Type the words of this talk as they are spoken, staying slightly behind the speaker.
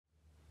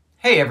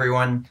Hey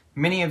everyone!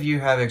 Many of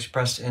you have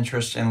expressed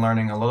interest in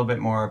learning a little bit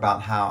more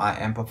about how I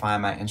amplify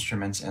my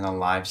instruments in a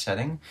live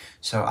setting,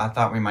 so I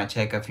thought we might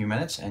take a few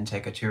minutes and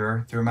take a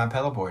tour through my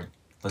pedal board.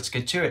 Let's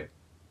get to it!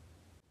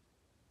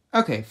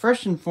 Okay,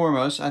 first and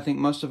foremost, I think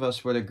most of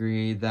us would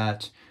agree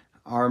that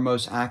our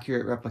most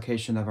accurate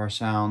replication of our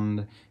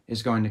sound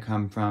is going to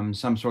come from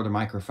some sort of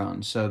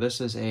microphone. So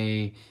this is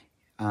a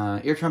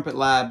Ear Trumpet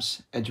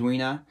Labs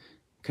Edwina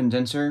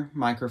condenser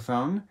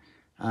microphone.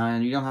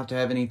 And you don't have to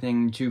have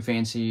anything too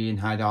fancy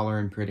and high dollar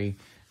and pretty.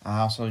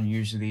 I also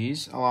use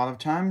these a lot of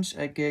times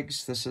at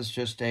gigs. This is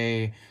just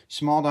a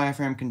small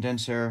diaphragm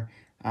condenser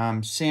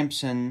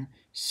Samson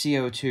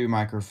CO2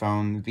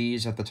 microphone.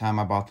 These, at the time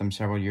I bought them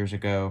several years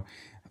ago,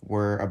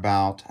 were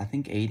about, I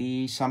think,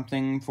 80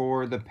 something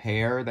for the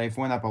pair. They've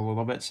went up a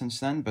little bit since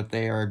then, but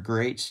they are a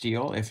great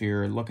steal if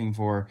you're looking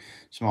for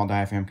small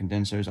diaphragm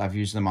condensers. I've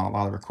used them on a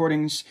lot of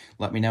recordings.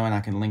 Let me know and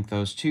I can link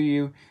those to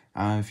you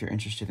if you're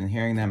interested in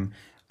hearing them.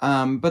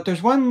 But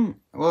there's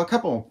a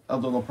couple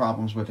of little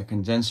problems with a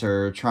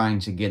condenser trying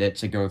to get it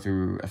to go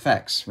through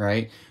effects,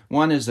 right?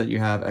 One is that you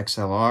have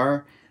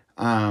XLR,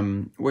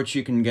 which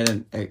you can get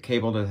a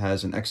cable that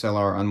has an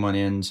XLR on one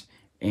end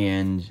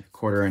and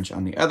 1/4 inch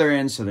on the other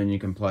end, so then you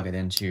can plug it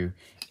into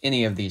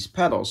any of these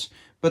pedals.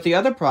 But the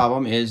other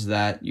problem is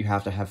that you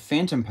have to have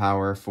phantom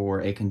power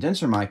for a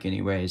condenser mic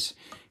anyways,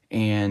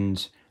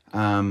 and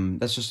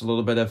that's just a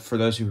little bit of, for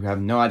those who have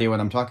no idea what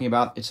I'm talking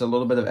about, it's a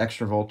little bit of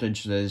extra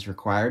voltage that is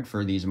required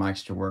for these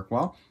mics to work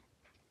well.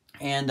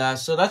 And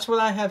so that's what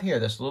I have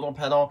here. This little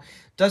pedal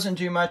doesn't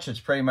do much.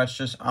 It's pretty much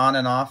just on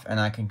and off, and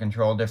I can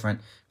control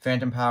different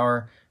phantom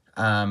power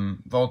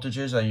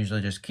voltages. I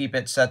usually just keep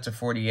it set to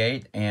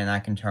 48, and I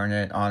can turn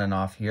it on and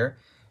off here.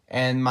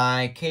 And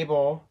my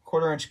cable,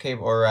 1/4 inch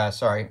cable, or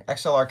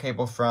XLR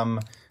cable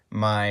from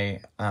my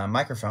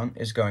microphone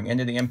is going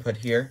into the input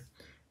here.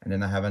 And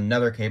then I have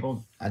another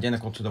cable,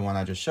 identical to the one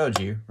I just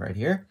showed you, right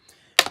here,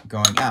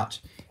 going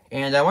out.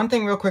 And one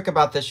thing real quick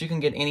about this, you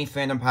can get any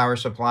phantom power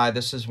supply.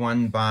 This is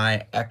one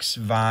by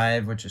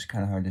Xvive, which is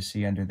kind of hard to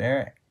see under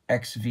there,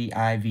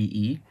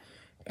 Xvive.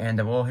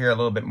 And we'll hear a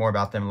little bit more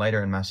about them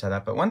later in my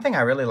setup. But one thing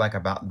I really like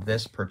about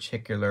this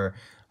particular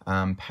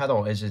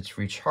pedal is it's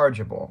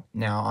rechargeable.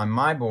 Now, on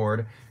my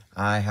board,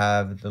 I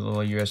have the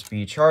little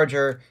USB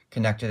charger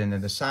connected into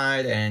the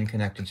side and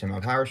connected to my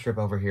power strip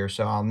over here,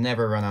 so I'll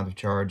never run out of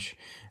charge.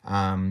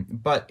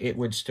 But it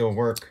would still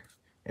work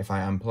if I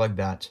unplug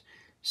that.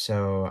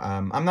 So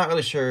I'm not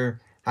really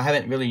sure. I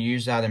haven't really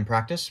used that in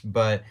practice,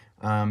 but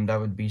that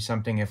would be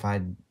something if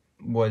I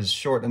was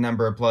short a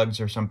number of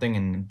plugs or something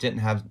and didn't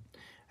have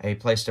a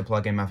place to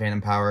plug in my phantom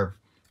power,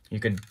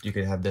 you could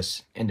have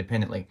this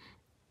independently.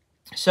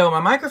 So my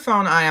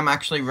microphone, I am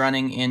actually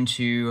running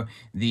into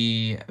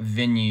the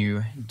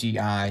Venue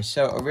DI.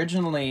 So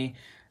originally,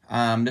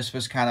 this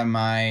was kind of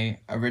my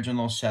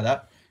original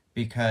setup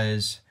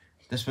because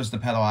this was the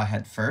pedal I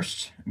had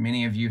first.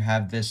 Many of you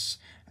have this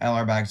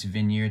LR Baggs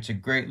Venue. It's a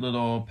great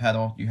little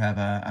pedal. You have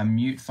a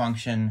mute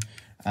function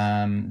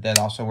that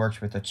also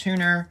works with a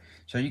tuner.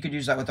 So you could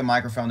use that with the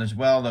microphone as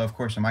well, though of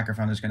course the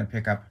microphone is going to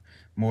pick up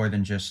more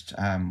than just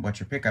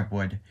what your pickup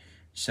would.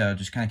 So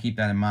just kind of keep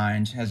that in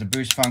mind. It has a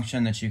boost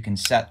function that you can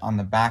set on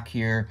the back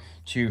here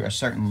to a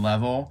certain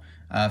level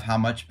of how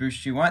much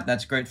boost you want.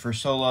 That's great for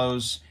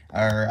solos,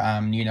 or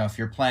you know, if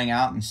you're playing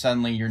out and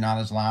suddenly you're not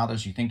as loud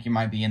as you think you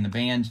might be in the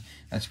band.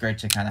 That's great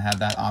to kind of have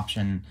that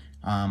option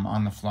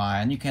on the fly,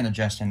 and you can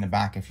adjust in the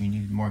back if you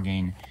need more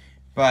gain.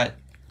 But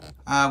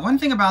one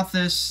thing about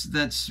this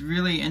that's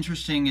really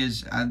interesting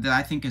is that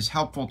I think is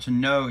helpful to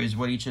know is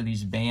what each of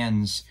these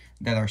bands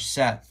that are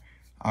set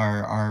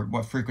are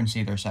what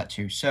frequency they're set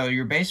to. So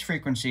your bass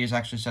frequency is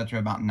actually set to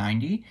about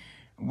 90,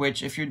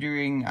 which if you're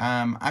doing,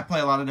 I play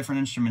a lot of different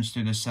instruments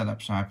through this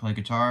setup. So I play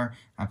guitar,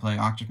 I play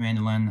octave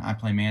mandolin, I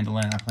play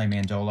mandolin, I play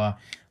mandola.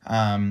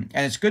 And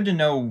it's good to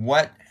know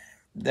what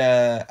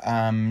the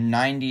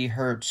 90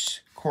 hertz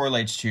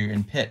correlates to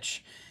in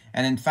pitch.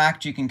 And in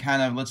fact, you can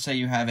kind of, let's say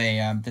you have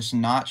a this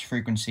notch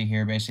frequency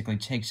here basically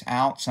takes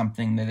out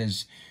something that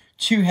is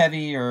too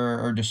heavy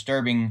or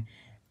disturbing.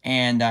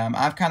 And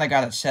I've kind of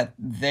got it set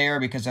there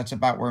because that's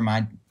about where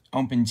my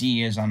open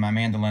D is on my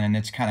mandolin, and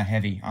it's kind of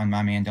heavy on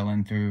my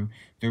mandolin through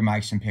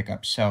mics and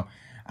pickups. So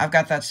I've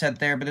got that set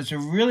there, but it's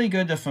really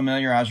good to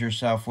familiarize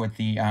yourself with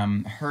the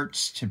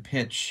hertz to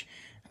pitch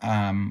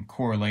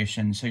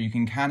correlation. So you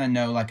can kind of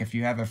know, like if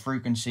you have a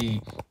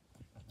frequency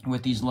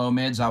with these low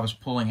mids, I was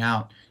pulling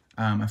out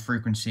a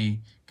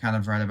frequency kind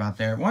of right about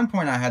there. At one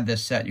point I had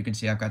this set, you can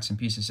see I've got some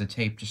pieces of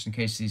tape just in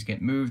case these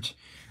get moved.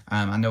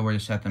 I know where to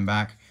set them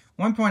back.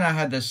 One point I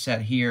had this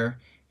set here,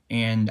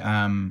 and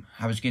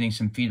I was getting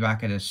some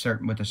feedback at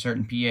with a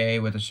certain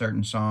PA with a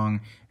certain song,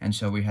 and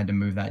so we had to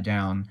move that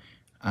down.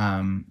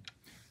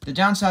 The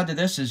downside to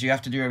this is you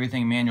have to do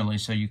everything manually,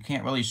 so you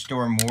can't really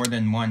store more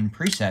than one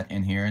preset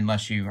in here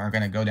unless you are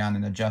going to go down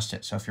and adjust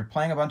it. So if you're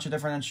playing a bunch of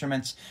different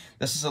instruments,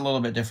 this is a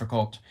little bit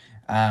difficult,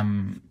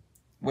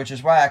 which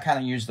is why I kind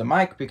of use the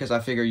mic, because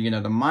I figure, you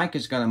know, the mic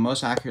is going to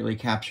most accurately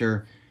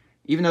capture,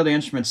 even though the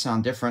instruments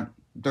sound different,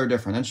 they're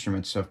different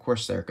instruments, so of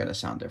course they're going to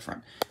sound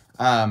different.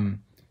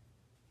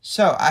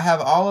 So I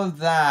have all of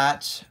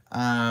that, or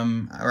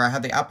I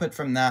have the output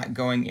from that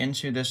going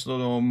into this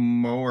little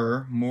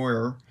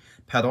Mooer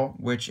pedal,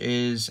 which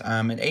is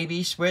an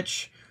AB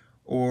switch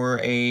or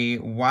a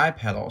Y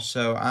pedal.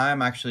 So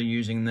I'm actually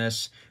using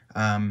this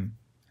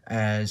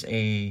as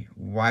a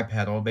Y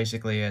pedal.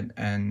 Basically,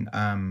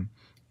 an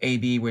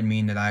AB would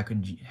mean that I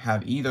could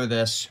have either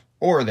this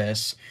or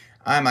this.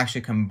 I'm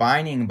actually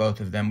combining both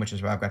of them, which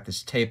is why I've got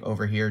this tape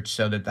over here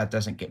so that that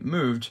doesn't get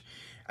moved,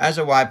 as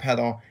a Y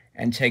pedal,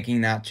 and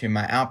taking that to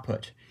my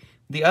output.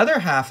 The other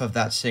half of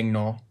that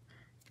signal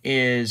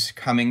is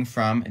coming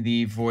from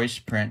the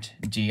Voiceprint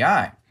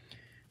DI.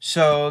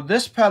 So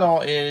this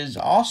pedal is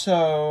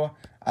also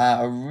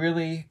a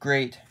really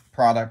great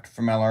product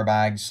from LR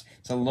Baggs.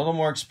 It's a little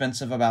more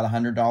expensive, about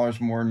 $100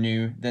 more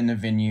new than the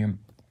Venue.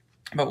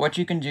 But what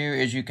you can do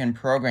is you can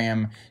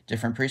program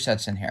different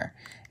presets in here.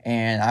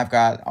 And I've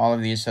got all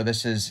of these. So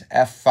this is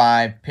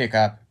F5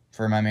 pickup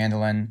for my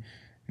mandolin,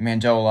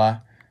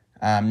 Mandola,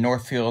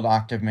 Northfield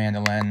octave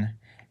mandolin,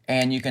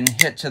 and you can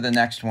hit to the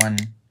next one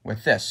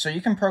with this. So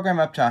you can program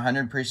up to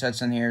 100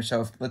 presets in here.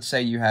 So if, let's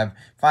say you have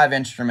 5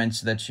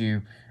 instruments that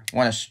you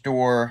want to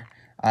store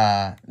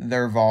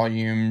their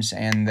volumes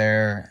and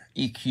their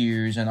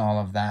EQs and all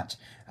of that,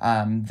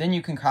 then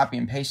you can copy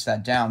and paste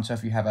that down. So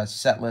if you have a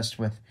set list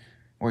with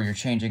where you're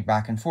changing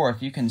back and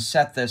forth, you can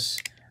set this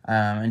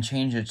and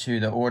change it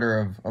to the order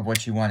of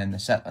what you want in the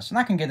set list. And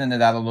I can get into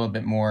that a little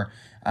bit more.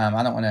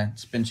 I don't want to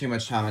spend too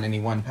much time on any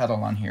one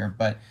pedal on here,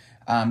 but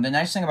the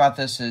nice thing about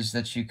this is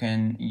that you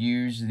can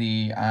use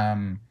the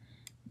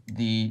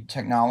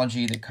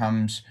technology that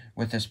comes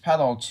with this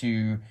pedal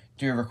to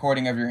do a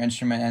recording of your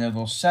instrument, and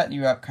it'll set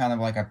you up kind of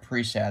like a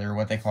preset, or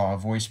what they call a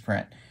voice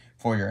print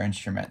for your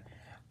instrument.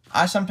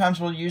 I sometimes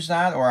will use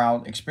that, or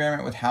I'll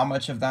experiment with how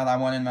much of that I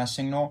want in my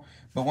signal.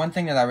 But one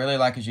thing that I really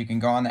like is you can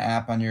go on the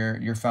app on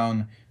your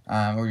phone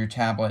or your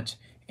tablet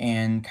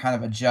and kind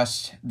of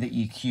adjust the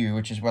EQ,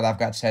 which is what I've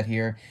got set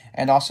here.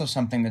 And also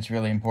something that's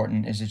really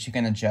important is that you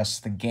can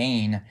adjust the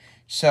gain.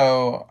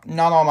 So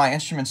not all my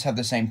instruments have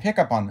the same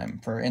pickup on them.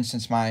 For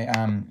instance,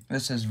 my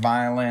this is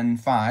violin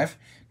 5.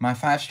 My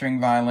 5-string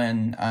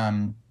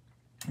violin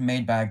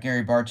made by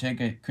Gary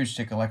Bartig,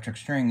 Acoustic Electric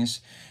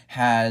Strings,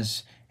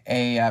 has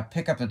a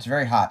pickup that's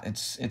very hot.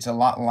 It's a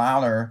lot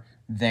louder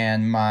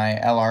than my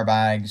LR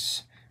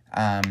Baggs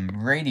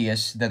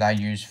radius that I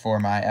use for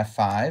my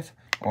F5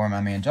 or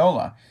my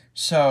Mandola.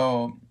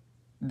 So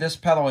this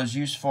pedal is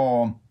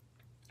useful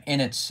in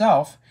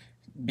itself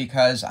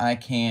because I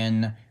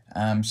can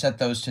set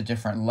those to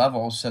different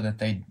levels so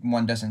that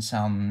one doesn't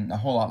sound a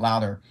whole lot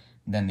louder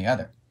than the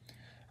other.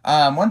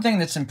 One thing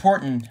that's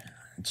important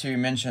to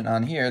mention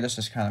on here, this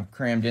is kind of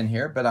crammed in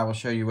here, but I will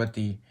show you what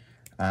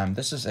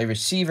this is a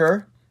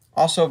receiver,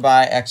 also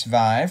by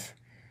Xvive.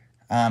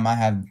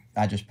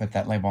 I just put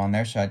that label on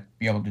there so I'd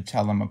be able to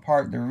tell them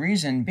apart. The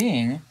reason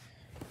being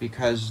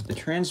because the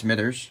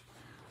transmitters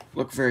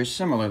look very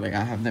similarly.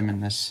 I have them in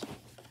this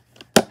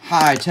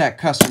high-tech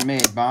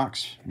custom-made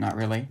box. Not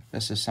really.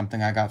 This is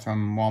something I got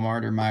from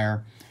Walmart or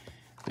Meijer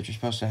that you're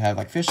supposed to have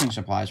like fishing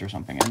supplies or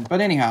something in.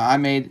 But anyhow, I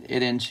made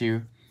it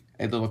into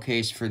a little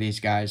case for these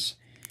guys.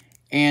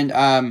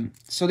 And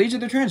so these are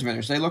the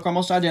transmitters. They look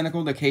almost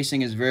identical. The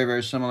casing is very,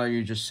 very similar.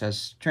 You just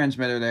says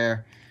transmitter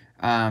there.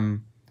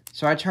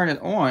 So I turn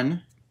it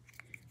on,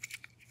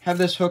 have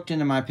this hooked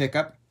into my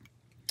pickup,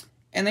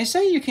 and they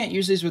say you can't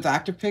use these with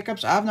active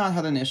pickups. I've not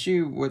had an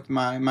issue with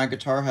my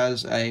guitar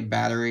has a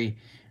battery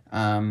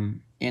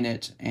in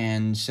it,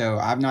 and so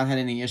I've not had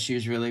any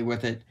issues really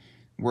with it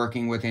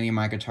working with any of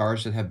my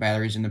guitars that have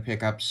batteries in the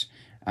pickups,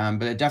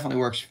 but it definitely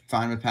works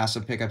fine with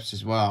passive pickups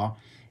as well.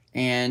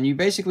 And you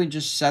basically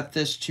just set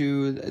this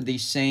to the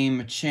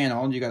same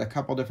channel. You got a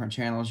couple different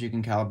channels you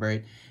can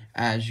calibrate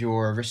as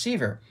your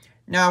receiver.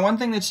 Now, one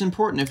thing that's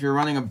important, if you're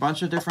running a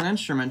bunch of different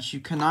instruments, you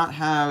cannot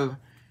have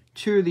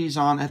 2 of these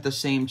on at the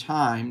same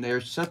time. They're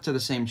set to the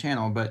same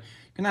channel, but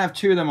you can have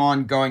 2 of them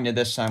on going to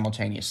this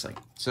simultaneously.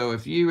 So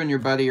if you and your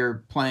buddy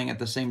are playing at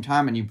the same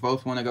time and you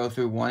both want to go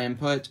through one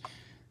input,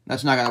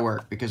 that's not going to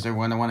work because they're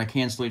going to want to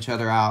cancel each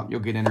other out. You'll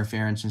get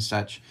interference and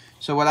such.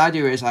 So what I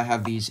do is I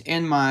have these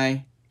in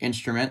my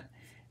instrument.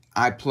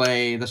 I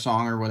play the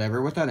song or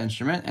whatever with that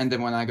instrument, and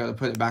then when I go to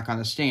put it back on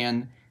the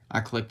stand,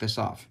 I click this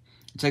off.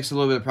 It takes a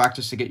little bit of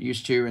practice to get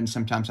used to, and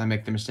sometimes I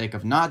make the mistake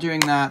of not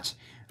doing that.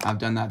 I've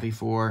done that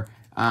before,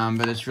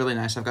 but it's really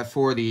nice. I've got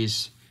 4 of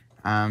these,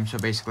 so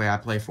basically I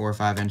play 4 or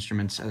 5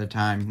 instruments at a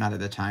time. Not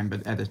at a time,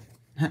 but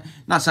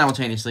not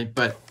simultaneously,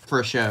 but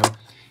for a show.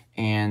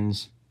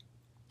 And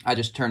I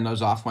just turn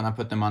those off when I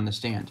put them on the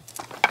stand.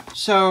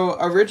 So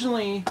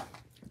originally,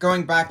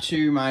 going back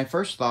to my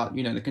first thought,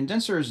 you know, the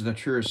condenser is the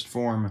truest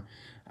form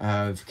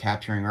of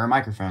capturing, or a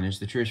microphone is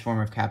the truest form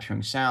of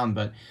capturing sound,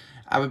 but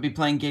I would be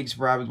playing gigs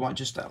where I would want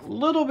just a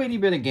little bitty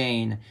bit of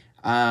gain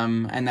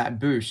and that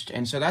boost.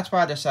 And so that's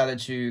why I decided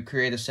to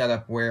create a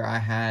setup where I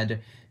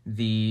had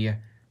the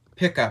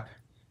pickup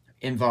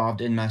involved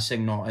in my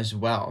signal as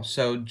well.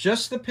 So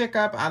just the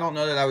pickup, I don't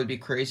know that I would be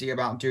crazy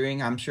about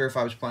doing. I'm sure if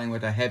I was playing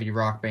with a heavy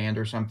rock band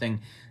or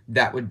something,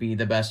 that would be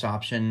the best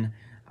option.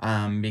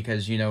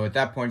 Because, you know, at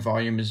that point,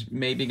 volume is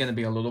maybe going to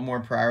be a little more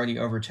priority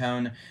over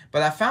tone.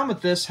 But I found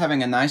with this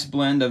having a nice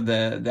blend of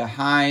the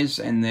highs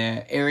and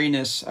the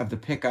airiness of the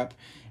pickup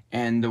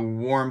and the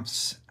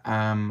warmths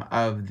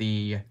of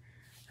the,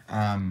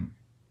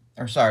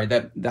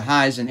 the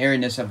highs and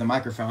airiness of the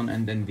microphone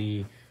and then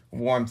the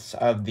warmth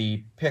of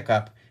the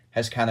pickup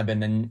has kind of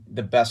been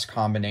the best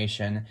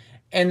combination.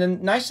 And the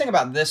nice thing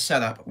about this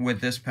setup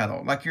with this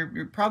pedal, like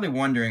you're probably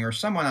wondering, or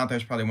someone out there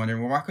is probably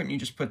wondering, well, why couldn't you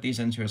just put these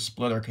into a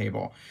splitter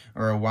cable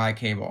or a Y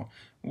cable?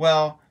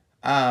 Well,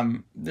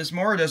 this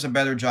Mooer does a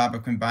better job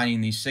of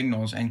combining these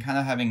signals and kind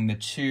of having the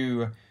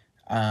two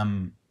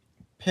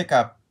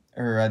pickup,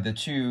 or the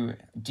two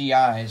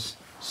DIs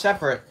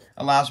separate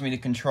allows me to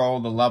control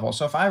the level.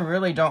 So if I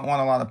really don't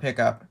want a lot of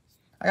pickup,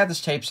 I got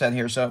this tape set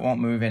here so it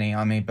won't move any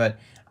on me, but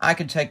I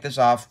could take this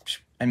off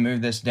and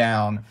move this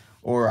down,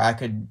 or I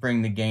could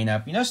bring the gain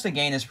up. You notice the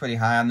gain is pretty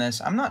high on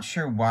this. I'm not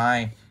sure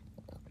why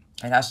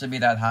it has to be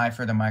that high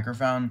for the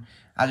microphone.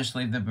 I just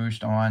leave the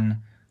boost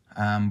on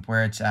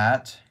where it's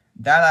at.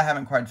 That I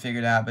haven't quite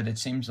figured out, but it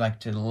seems like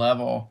to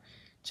level,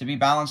 to be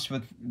balanced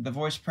with the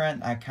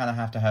Voiceprint, I kind of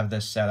have to have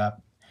this set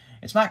up.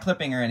 It's not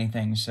clipping or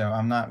anything, so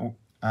I'm not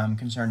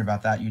concerned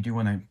about that. You do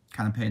want to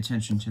kind of pay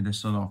attention to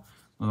this little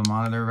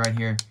monitor right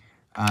here.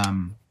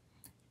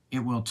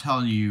 It will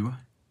tell you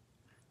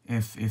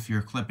if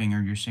you're clipping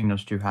or your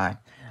signal's too high.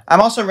 I'm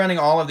also running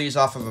all of these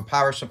off of a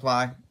power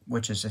supply,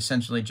 which is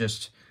essentially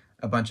just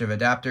a bunch of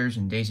adapters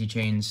and daisy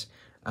chains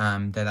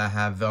that I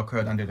have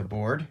Velcroed under the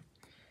board.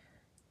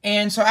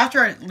 And so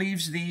after it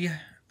leaves the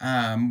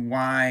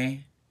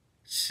Y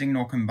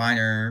signal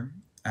combiner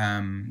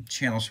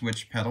channel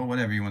switch pedal,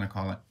 whatever you want to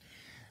call it,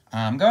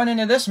 going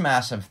into this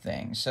massive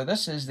thing. So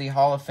this is the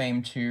Hall of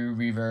Fame 2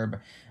 reverb.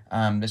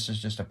 This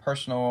is just a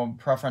personal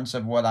preference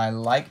of what I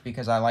like,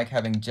 because I like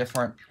having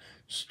different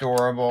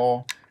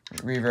storable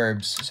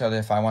reverbs. So that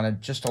if I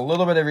wanted just a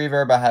little bit of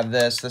reverb, I have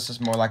this. This is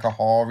more like a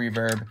hall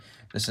reverb.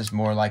 This is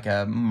more like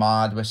a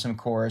mod with some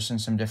chorus and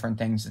some different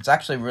things. It's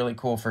actually really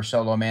cool for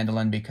solo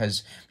mandolin,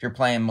 because if you're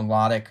playing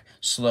melodic,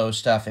 slow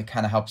stuff, it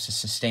kind of helps to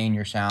sustain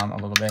your sound a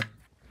little bit.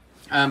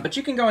 But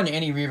you can go into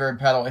any reverb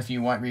pedal if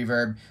you want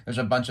reverb. There's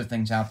a bunch of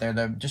things out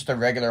there. Just a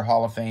regular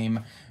Hall of Fame,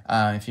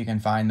 if you can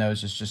find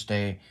those, it's just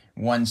a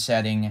one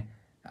setting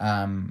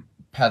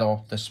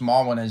pedal. The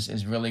small one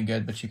is really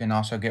good, but you can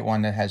also get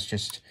one that has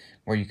just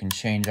where you can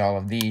change all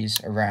of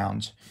these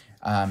around.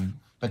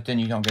 But then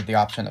you don't get the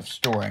option of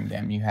storing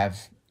them.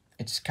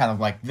 It's kind of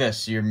like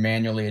this. You're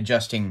manually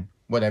adjusting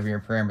whatever your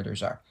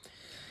parameters are.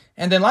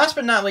 And then last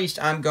but not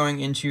least, I'm going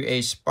into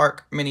a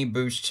Spark Mini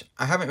Boost.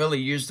 I haven't really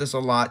used this a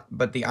lot,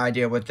 but the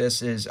idea with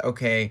this is,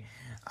 okay,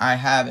 I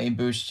have a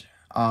boost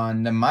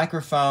on the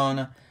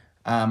microphone.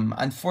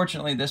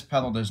 Unfortunately, this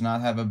pedal does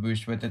not have a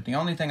boost with it. The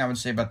only thing I would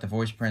say about the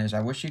Voiceprint is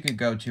I wish you could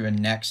go to a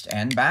next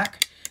and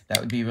back. That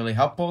would be really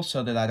helpful,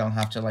 so that I don't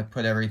have to like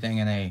put everything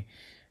in a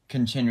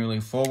continually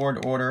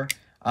forward order.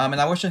 And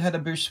I wish it had a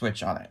boost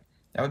switch on it.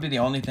 That would be the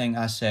only thing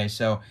I say.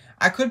 So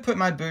I could put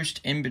my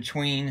boost in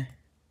between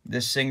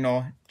this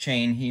signal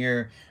chain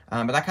here,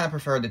 but I kind of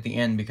prefer it at the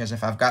end, because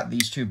if I've got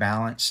these two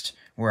balanced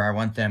where I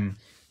want them,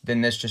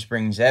 then this just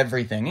brings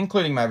everything,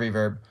 including my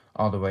reverb,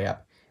 all the way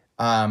up.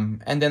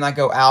 And then I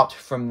go out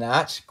from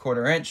that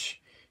 1/4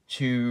 inch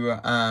to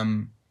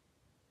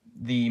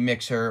the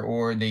mixer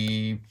or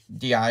the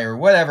DI or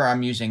whatever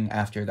I'm using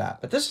after that.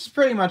 But this is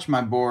pretty much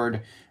my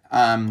board.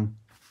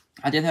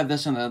 I did have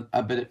this in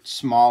a bit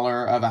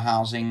smaller of a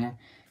housing,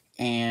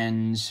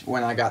 and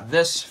when I got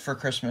this for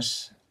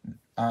Christmas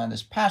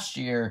this past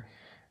year,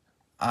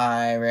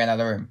 I ran out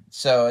of room.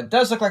 So it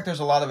does look like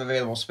there's a lot of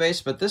available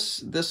space, but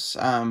this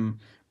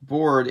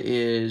board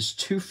is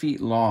 2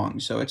 feet long,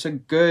 so it's a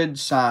good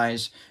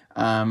size.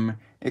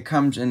 It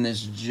comes in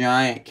this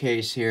giant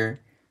case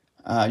here.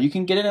 You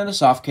can get it in a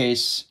soft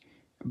case,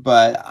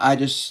 but I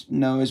just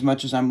know as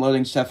much as I'm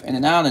loading stuff in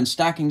and out and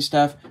stacking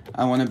stuff,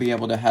 I want to be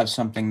able to have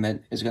something that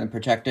is going to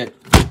protect it.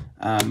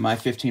 My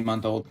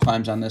 15-month-old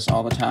climbs on this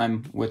all the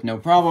time with no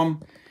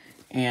problem.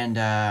 And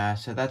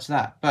so that's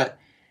that. But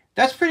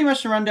that's pretty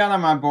much the rundown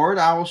on my board.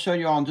 I will show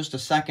you all in just a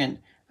second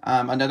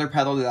another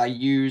pedal that I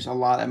use a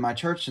lot at my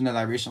church and that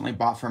I recently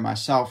bought for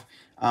myself.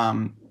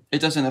 It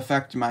doesn't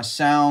affect my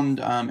sound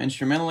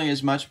instrumentally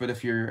as much, but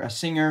if you're a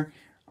singer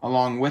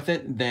along with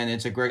it, then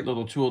it's a great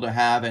little tool to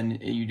have,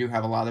 and you do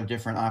have a lot of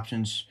different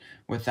options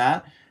with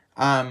that.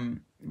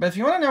 But if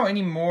you want to know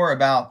any more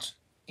about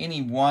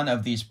any one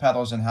of these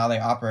pedals and how they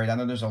operate, I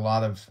know there's a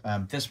lot of,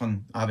 this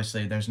one,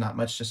 obviously, there's not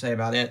much to say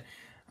about it.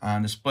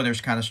 The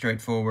splitter's kind of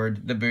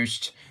straightforward. The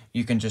boost,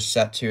 you can just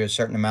set to a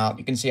certain amount.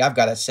 You can see I've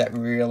got it set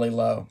really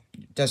low.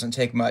 It doesn't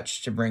take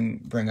much to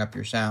bring up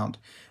your sound.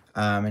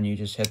 And you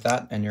just hit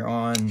that and you're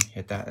on,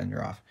 hit that and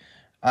you're off.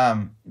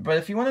 But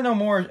if you want to know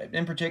more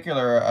in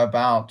particular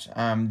about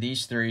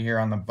these three here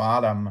on the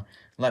bottom,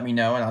 let me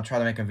know and I'll try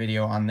to make a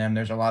video on them.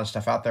 There's a lot of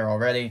stuff out there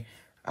already.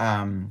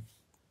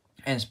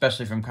 and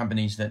especially from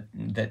companies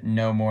that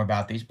know more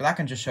about these. But I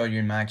can just show you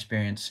in my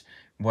experience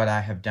what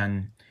I have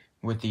done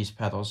with these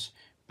pedals.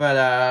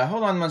 But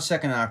hold on 1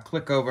 second, I'll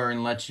click over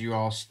and let you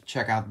all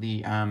check out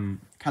the kind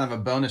of a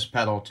bonus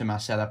pedal to my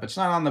setup. It's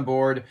not on the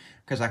board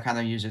because I kind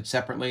of use it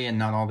separately and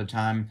not all the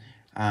time.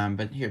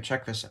 But here,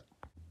 check this out.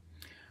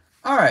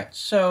 Alright,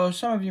 so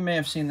some of you may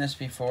have seen this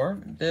before.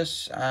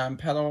 This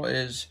pedal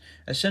is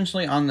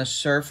essentially on the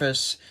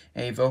surface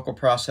a vocal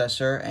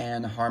processor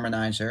and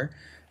harmonizer.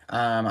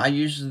 I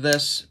use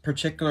this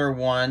particular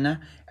one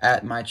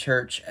at my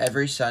church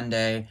every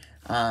Sunday.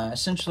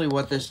 Essentially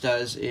what this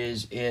does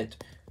is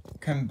it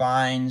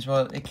combines,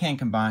 well, it can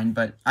combine,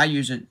 but I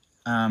use it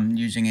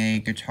using a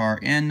guitar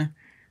in,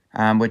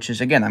 which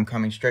is, again, I'm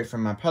coming straight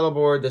from my pedal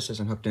board. This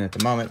isn't hooked in at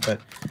the moment, but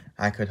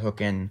I could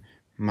hook in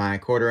my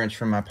 1/4 inch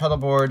from my pedal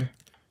board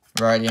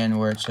right in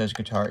where it says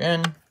guitar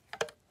in,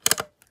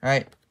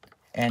 right?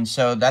 And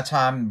so that's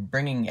how I'm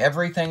bringing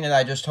everything that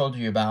I just told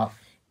you about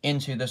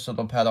into this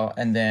little pedal,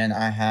 and then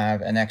I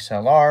have an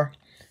XLR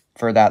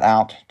for that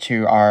out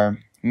to our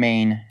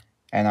main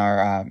and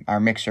our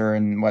mixer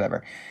and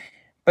whatever.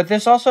 But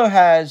this also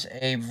has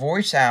a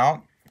voice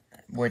out,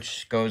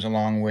 which goes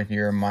along with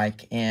your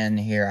mic in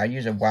here. I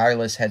use a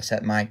wireless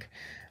headset mic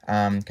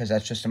because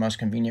that's just the most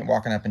convenient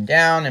walking up and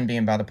down and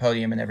being by the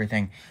podium and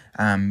everything.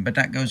 But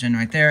that goes in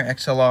right there.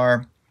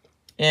 XLR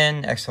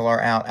in,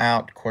 XLR out,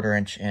 1/4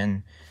 inch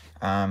in.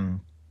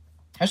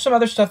 There's some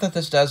other stuff that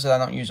this does that I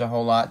don't use a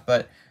whole lot,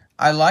 but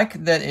I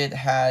like that it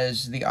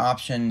has the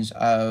options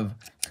of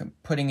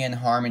putting in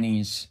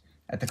harmonies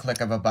at the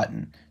click of a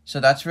button. So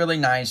that's really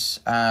nice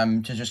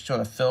to just sort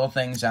of fill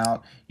things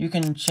out. You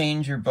can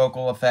change your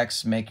vocal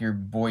effects, make your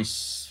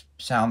voice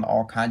sound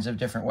all kinds of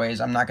different ways.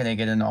 I'm not going to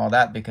get into all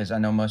that because I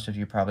know most of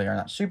you probably are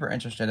not super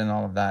interested in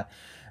all of that.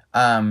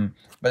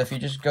 But if you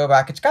just go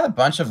back, it's got a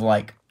bunch of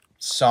like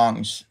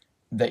songs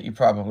that you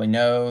probably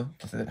know.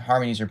 The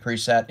harmonies are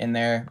preset in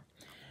there.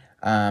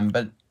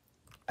 But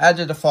as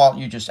a default,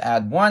 you just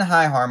add one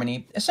high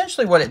harmony.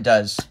 Essentially what it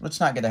does, let's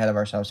not get ahead of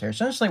ourselves here.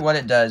 Essentially what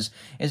it does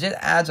is it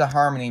adds a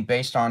harmony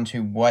based on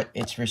to what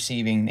it's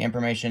receiving, the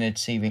information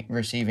it's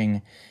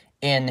receiving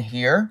in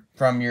here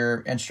from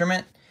your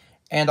instrument.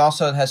 And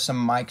also it has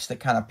some mics that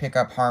kind of pick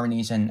up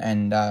harmonies and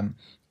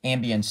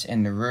ambience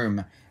in the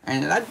room.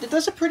 And it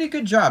does a pretty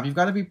good job. You've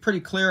got to be pretty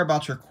clear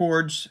about your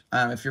chords.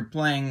 If you're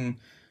playing,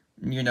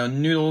 you know,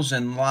 noodles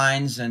and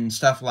lines and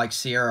stuff like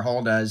Sierra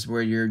Hull does,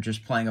 where you're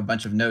just playing a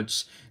bunch of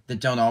notes that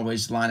don't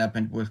always line up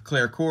with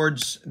clear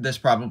chords, this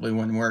probably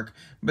wouldn't work.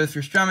 But if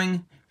you're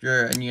strumming, if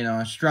you're, you know,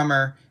 a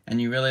strummer and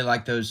you really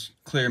like those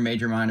clear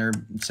major, minor,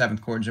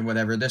 7th chords or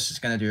whatever, this is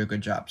going to do a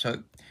good job. So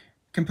it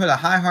can put a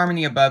high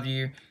harmony above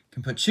you, it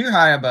can put 2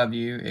 high above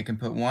you, it can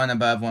put 1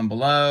 above, 1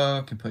 below,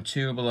 it can put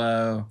 2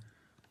 below,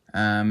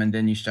 and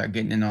then you start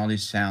getting in all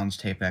these sounds,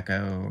 tape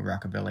echo,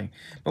 rockabilly.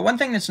 But one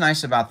thing that's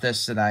nice about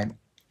this that I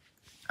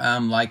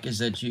like is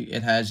that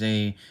it has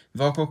a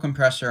vocal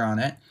compressor on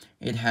it.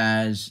 It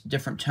has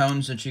different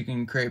tones that you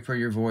can create for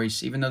your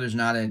voice, even though there's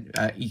not a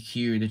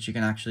EQ that you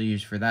can actually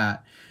use for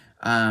that.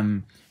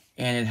 And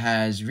it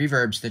has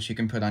reverbs that you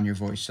can put on your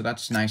voice. So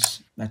that's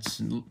nice.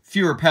 That's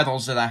fewer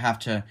pedals that I have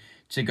to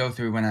go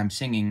through when I'm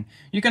singing.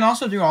 You can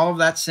also do all of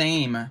that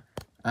same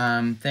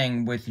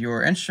thing with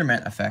your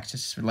instrument effects.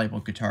 It's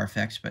labeled guitar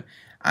effects, but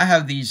I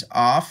have these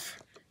off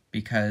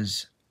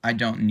because I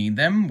don't need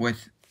them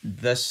with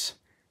this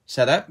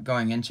setup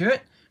going into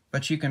it.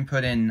 But you can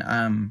put in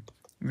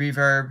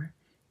reverb,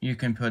 you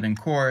can put in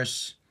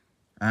chorus.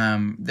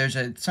 There's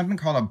something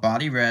called a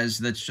body res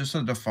that's just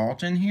a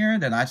default in here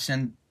that I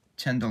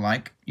tend to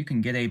like. You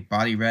can get a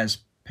body res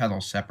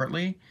pedal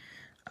separately,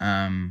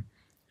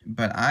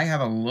 but I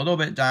have a little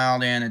bit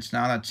dialed in. It's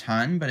not a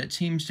ton, but it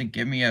seems to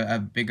give me a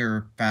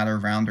bigger, fatter,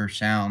 rounder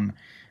sound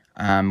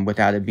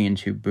without it being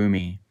too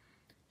boomy.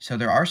 So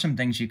there are some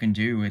things you can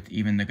do with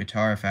even the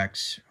guitar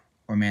effects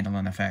or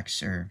mandolin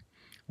effects or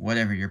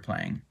whatever you're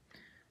playing.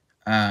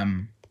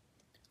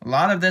 A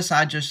lot of this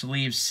I just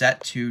leave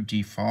set to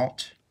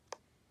default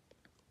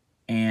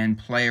and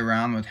play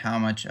around with how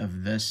much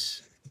of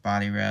this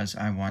body res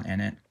I want in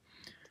it.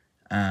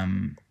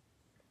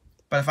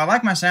 But if I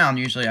like my sound,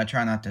 usually I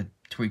try not to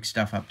tweak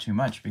stuff up too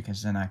much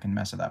because then I can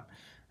mess it up.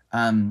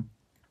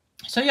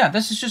 So yeah,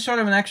 this is just sort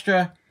of an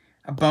extra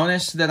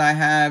bonus that I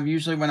have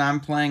usually when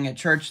I'm playing at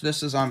church.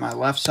 This is on my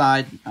left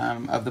side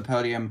of the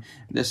podium.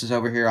 This is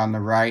over here on the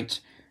right.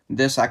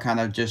 This I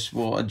kind of just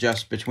will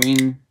adjust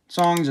between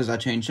songs as I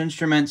change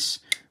instruments,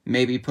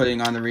 maybe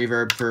putting on the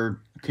reverb for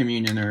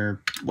communion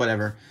or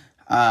whatever.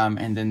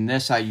 And then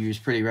this I use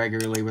pretty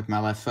regularly with my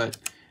left foot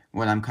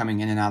when I'm coming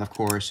in and out of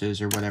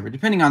choruses or whatever,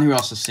 depending on who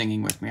else is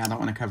singing with me. I don't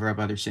want to cover up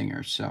other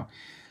singers. So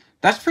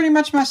that's pretty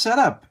much my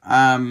setup.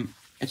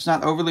 It's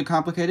not overly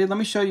complicated. Let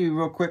me show you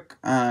real quick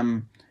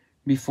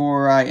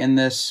before I end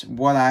this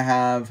what I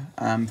have.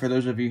 For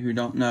those of you who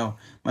don't know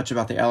much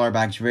about the LR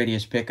Baggs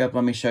Radius pickup,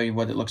 let me show you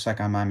what it looks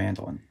like on my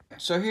mandolin.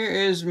 So here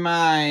is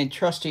my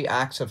trusty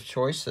axe of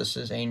choice. This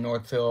is a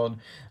Northfield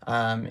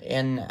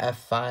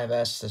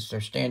NF5S. This is their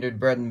standard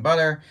bread and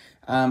butter.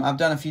 I've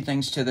done a few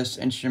things to this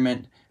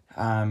instrument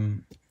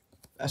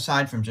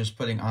aside from just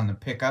putting on the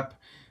pickup.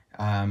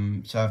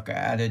 So I've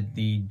added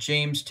the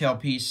James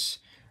tailpiece.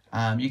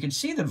 You can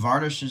see the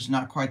varnish is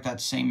not quite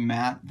that same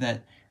matte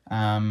that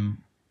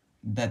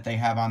that they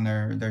have on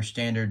their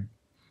standard.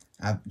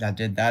 I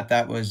did that.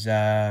 That was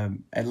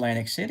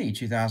Atlantic City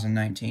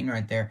 2019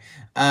 right there.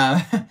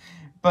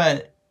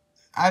 But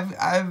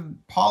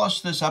I've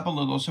polished this up a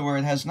little so where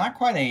it has not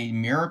quite a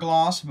mirror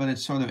gloss, but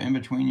it's sort of in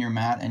between your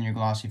matte and your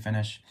glossy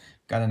finish.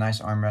 Got a nice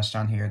armrest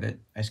on here that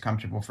is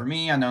comfortable for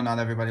me. I know not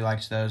everybody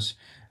likes those.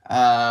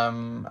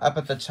 Up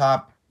at the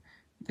top,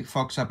 the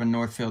folks up in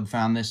Northfield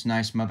found this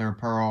nice mother of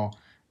pearl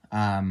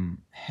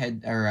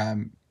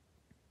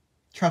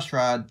truss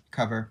rod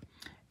cover.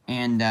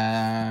 And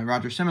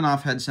Roger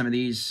Simonoff had some of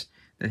these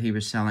that he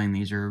was selling.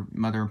 These are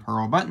mother of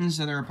pearl buttons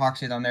that are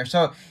epoxied on there.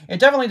 So it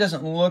definitely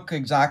doesn't look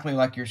exactly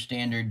like your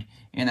standard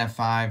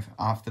NF5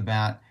 off the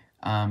bat.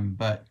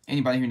 But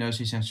anybody who knows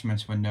these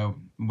instruments would know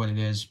what it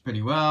is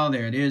pretty well.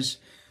 There it is.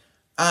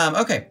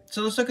 Okay,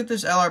 so let's look at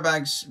this LR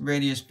Baggs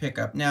Radius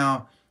pickup.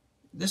 Now,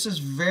 this is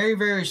very,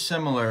 very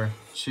similar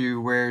to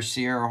where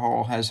Sierra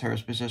Hull has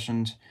hers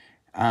positioned.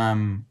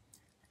 And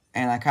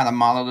I kind of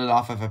modeled it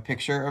off of a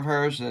picture of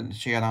hers that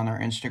she had on her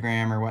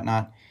Instagram or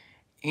whatnot.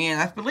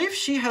 And I believe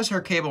she has her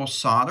cable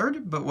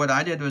soldered, but what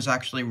I did was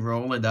actually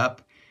roll it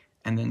up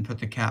and then put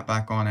the cap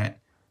back on it.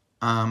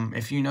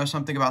 If you know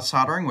something about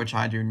soldering, which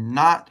I do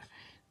not,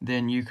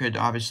 then you could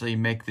obviously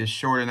make this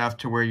short enough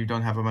to where you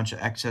don't have a bunch of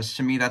excess.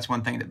 To me, that's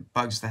one thing that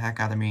bugs the heck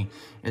out of me,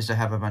 is to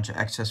have a bunch of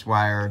excess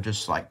wire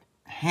just like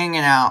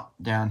hanging out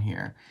down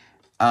here.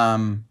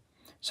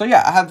 So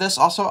yeah, I have this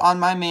also on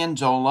my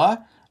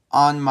Mandola,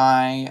 on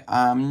my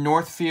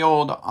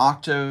Northfield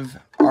Octave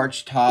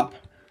Archtop,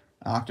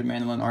 Octave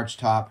Mandolin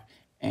Archtop,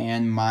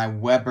 and my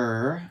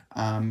Weber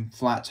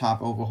flat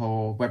top oval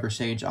hole Weber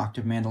Sage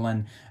Octave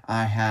Mandolin.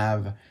 I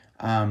have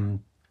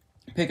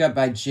pickup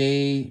by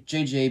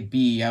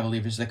JJB, I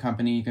believe is the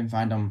company. You can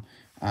find them.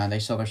 They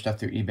sell their stuff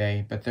through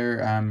eBay, but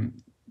their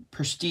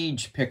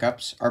prestige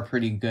pickups are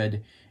pretty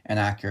good and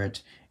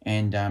accurate.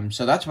 And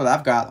so that's what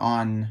I've got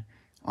on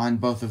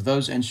both of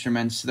those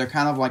instruments. They're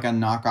kind of like a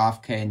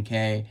knockoff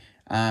K&K.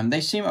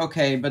 They seem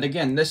okay, but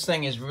again, this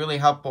thing is really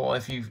helpful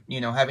if you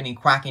have any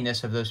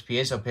quackiness of those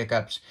piezo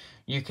pickups.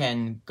 You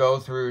can go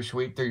through,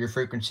 sweep through your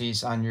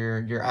frequencies on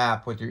your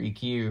app with your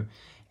EQ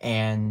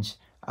and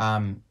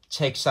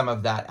take some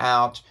of that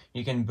out.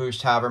 You can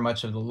boost however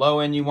much of the low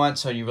end you want,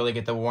 so you really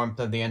get the warmth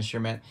of the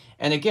instrument.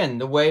 And again,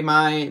 the way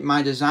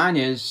my design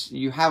is,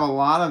 you have a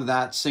lot of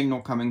that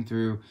signal coming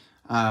through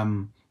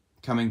the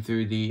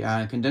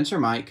condenser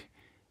mic.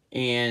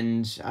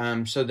 And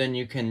so then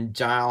you can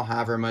dial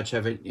however much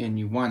of it in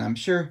you want. I'm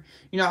sure,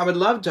 I would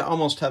love to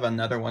almost have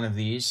another one of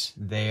these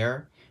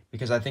there,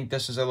 because I think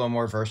this is a little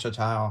more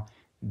versatile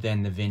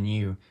than the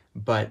Venue.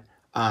 But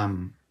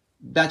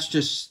that's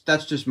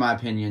just my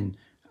opinion.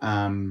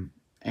 And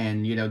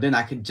then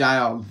I could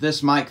dial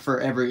this mic for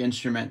every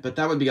instrument, but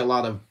that would be a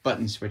lot of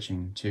button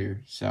switching too.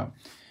 So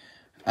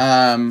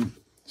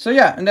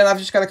yeah, and then I've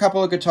just got a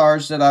couple of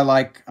guitars that I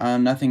like.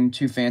 Nothing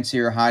too fancy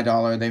or high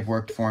dollar. They've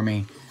worked for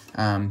me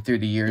through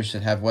the years,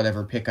 that have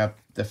whatever pickup,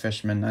 the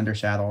Fishman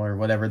undersaddle or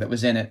whatever that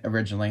was in it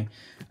originally.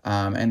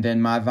 And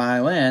then my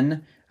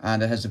violin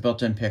that has a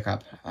built-in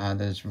pickup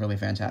that is really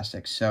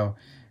fantastic. So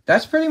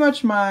that's pretty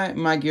much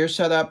my gear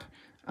setup.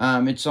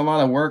 It's a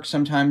lot of work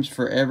sometimes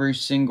for every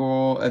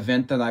single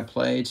event that I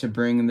play to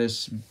bring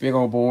this big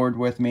old board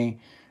with me,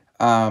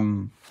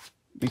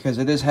 because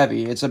it is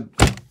heavy. It's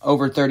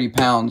over 30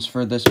 pounds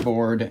for this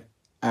board,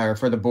 or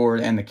for the board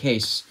and the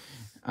case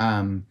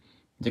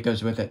that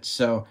goes with it.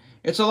 So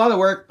it's a lot of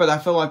work, but I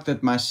feel like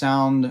that my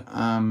sound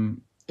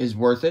is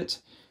worth it.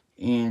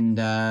 And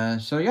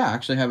so yeah, I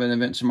actually have an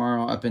event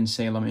tomorrow up in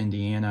Salem,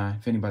 Indiana,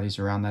 if anybody's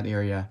around that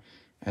area,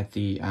 at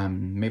the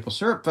Maple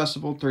Syrup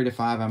Festival, 3 to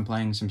 5. I'm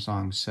playing some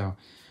songs. So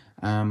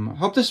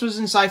hope this was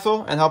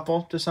insightful and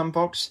helpful to some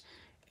folks.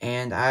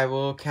 And I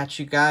will catch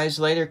you guys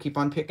later. Keep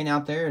on picking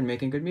out there and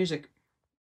making good music.